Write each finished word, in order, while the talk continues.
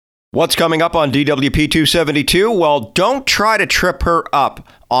What's coming up on DWP 272? Well, don't try to trip her up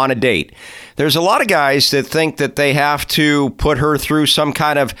on a date. There's a lot of guys that think that they have to put her through some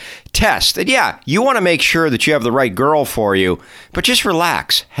kind of test. And yeah, you want to make sure that you have the right girl for you, but just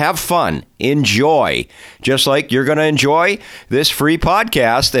relax, have fun, enjoy. Just like you're going to enjoy this free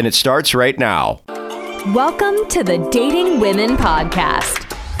podcast, and it starts right now. Welcome to the Dating Women Podcast,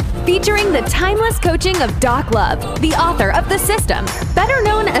 featuring the timeless coaching of Doc Love, the author of The System, better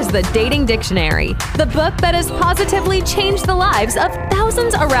known as the Dating Dictionary, the book that has positively changed the lives of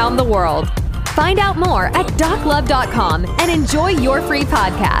thousands around the world. Find out more at doclove.com and enjoy your free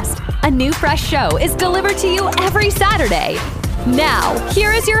podcast. A new fresh show is delivered to you every Saturday. Now,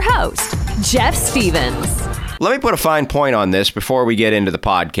 here is your host, Jeff Stevens. Let me put a fine point on this before we get into the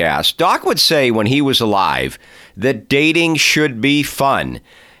podcast. Doc would say when he was alive that dating should be fun.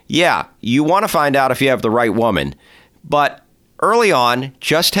 Yeah, you want to find out if you have the right woman, but early on,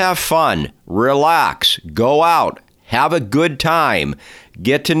 just have fun, relax, go out, have a good time,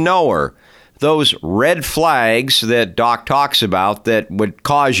 get to know her. Those red flags that Doc talks about that would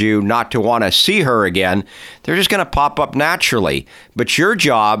cause you not to want to see her again, they're just going to pop up naturally. But your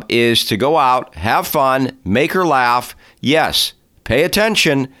job is to go out, have fun, make her laugh. Yes, pay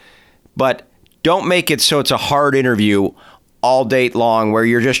attention, but don't make it so it's a hard interview all date long where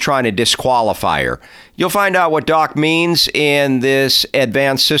you're just trying to disqualify her. You'll find out what Doc means in this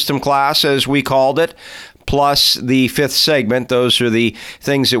advanced system class, as we called it, plus the fifth segment. Those are the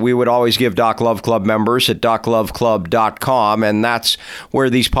things that we would always give Doc Love Club members at docloveclub.com, and that's where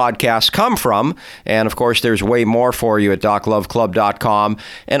these podcasts come from. And of course, there's way more for you at docloveclub.com.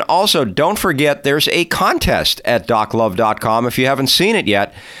 And also, don't forget, there's a contest at doclove.com. If you haven't seen it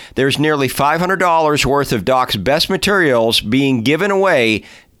yet, there's nearly $500 worth of Doc's best materials being given away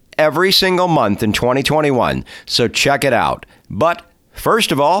every single month in 2021. So check it out. But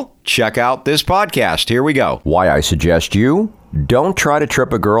first of all, check out this podcast. Here we go. Why I suggest you don't try to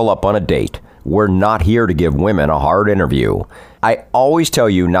trip a girl up on a date. We're not here to give women a hard interview. I always tell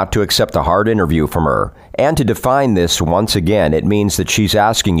you not to accept a hard interview from her. And to define this once again, it means that she's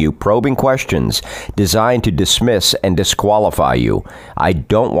asking you probing questions designed to dismiss and disqualify you. I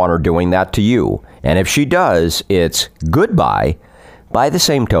don't want her doing that to you. And if she does, it's goodbye. By the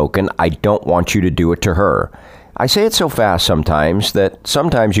same token, I don't want you to do it to her. I say it so fast sometimes that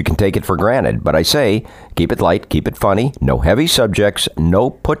sometimes you can take it for granted, but I say keep it light, keep it funny, no heavy subjects, no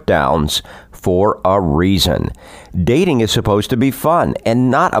put-downs, for a reason. Dating is supposed to be fun and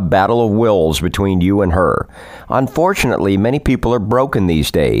not a battle of wills between you and her. Unfortunately, many people are broken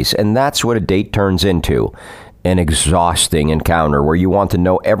these days, and that's what a date turns into. An exhausting encounter where you want to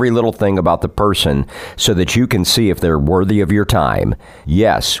know every little thing about the person so that you can see if they're worthy of your time.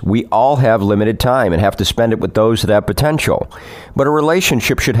 Yes, we all have limited time and have to spend it with those that have potential. But a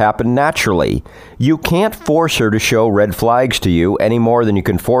relationship should happen naturally. You can't force her to show red flags to you any more than you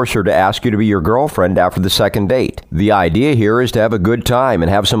can force her to ask you to be your girlfriend after the second date. The idea here is to have a good time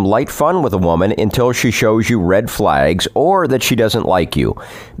and have some light fun with a woman until she shows you red flags or that she doesn't like you.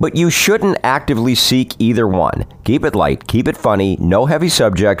 But you shouldn't actively seek either one. Keep it light, keep it funny, no heavy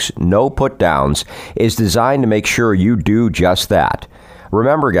subjects, no put-downs is designed to make sure you do just that.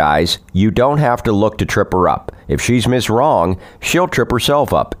 Remember, guys, you don't have to look to trip her up. If she's Ms. Wrong, she'll trip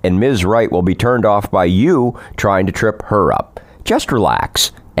herself up, and Ms. Right will be turned off by you trying to trip her up. Just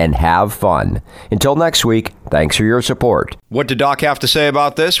relax and have fun. Until next week, thanks for your support. What did Doc have to say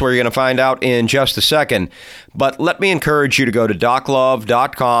about this? We're going to find out in just a second. But let me encourage you to go to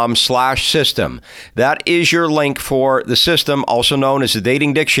doclove.com/system. That is your link for The System, also known as the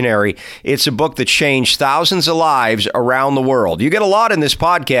Dating Dictionary. It's a book that changed thousands of lives around the world. You get a lot in this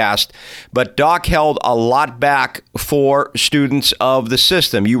podcast, but Doc held a lot back for students of The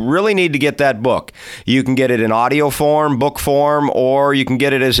System. You really need to get that book. You can get it in audio form, book form, or you can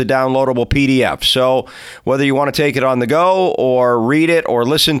get it as a downloadable PDF. So whether you want to take it on the go or read it or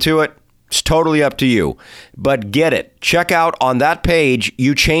listen to it, it's totally up to you. But get it. Check out on that page,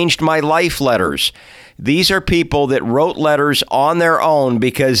 You Changed My Life letters. These are people that wrote letters on their own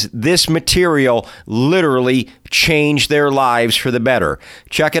because this material literally changed their lives for the better.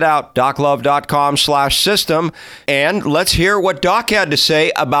 Check it out, doclove.com/system. And let's hear what Doc had to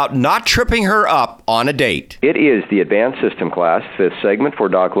say about not tripping her up on a date. It is the Advanced System class, fifth segment for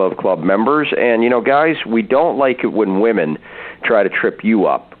Doc Love Club members. And, you know, guys, we don't like it when women try to trip you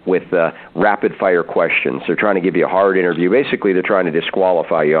up with rapid-fire questions. They're trying to give you a hard interview. Basically, they're trying to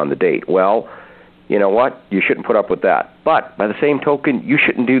disqualify you on the date. Well, you know what? You shouldn't put up with that. But by the same token, you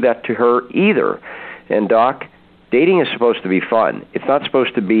shouldn't do that to her either. And Doc, dating is supposed to be fun. It's not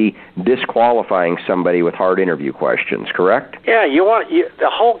supposed to be disqualifying somebody with hard interview questions, correct? Yeah, the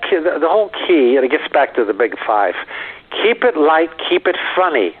whole key, and it gets back to the big five. Keep it light, keep it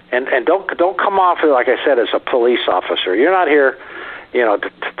funny, and don't come off, like I said, as a police officer. You're not here, to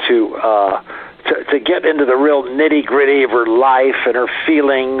get into the real nitty-gritty of her life and her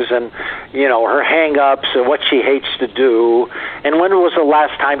feelings and, her hang-ups and what she hates to do and when was the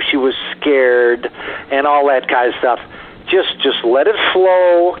last time she was scared and all that kind of stuff. Just let it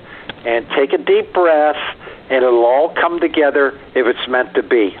flow and take a deep breath, and it'll all come together if it's meant to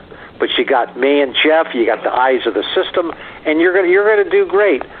be. But you got me and Jeff, you got the eyes of the system, and you're gonna do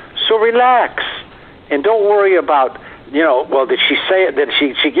great. So relax and don't worry about, well, did she say it? Did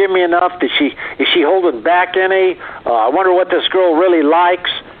she give me enough? Is she holding back any? I wonder what this girl really likes.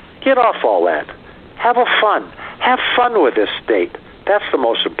 Get off all that. Have fun with this date. That's the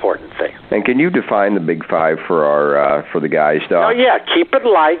most important thing. And can you define the big five for the guys, Doc? Oh yeah, keep it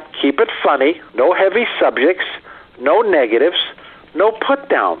light, keep it funny. No heavy subjects, no negatives, no put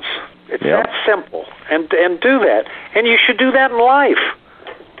downs. It's that simple. And do that. And you should do that in life.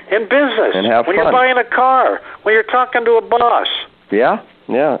 In business, and have when fun. You're buying a car, when you're talking to a boss. Yeah,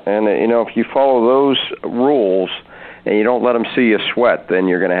 and if you follow those rules and you don't let them see you sweat, then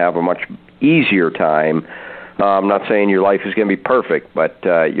you're going to have a much easier time. I'm not saying your life is going to be perfect, but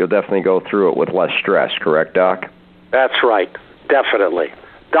you'll definitely go through it with less stress, correct, Doc? That's right, definitely.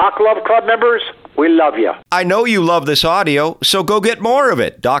 Doc Love Club members, we love you. I know you love this audio, so go get more of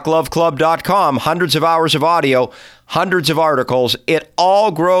it. DocLoveClub.com, hundreds of hours of audio, hundreds of articles. It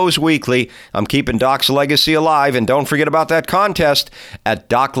all grows weekly. I'm keeping Doc's legacy alive, and don't forget about that contest at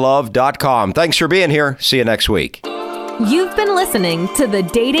DocLove.com. Thanks for being here. See you next week. You've been listening to the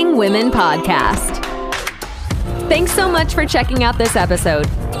Dating Women Podcast. Thanks so much for checking out this episode.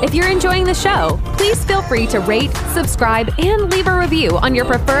 If you're enjoying the show, please feel free to rate, subscribe, and leave a review on your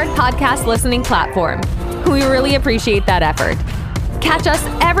preferred podcast listening platform. We really appreciate that effort. Catch us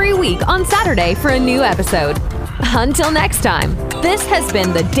every week on Saturday for a new episode. Until next time, this has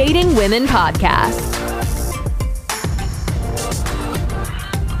been the Dating Women Podcast.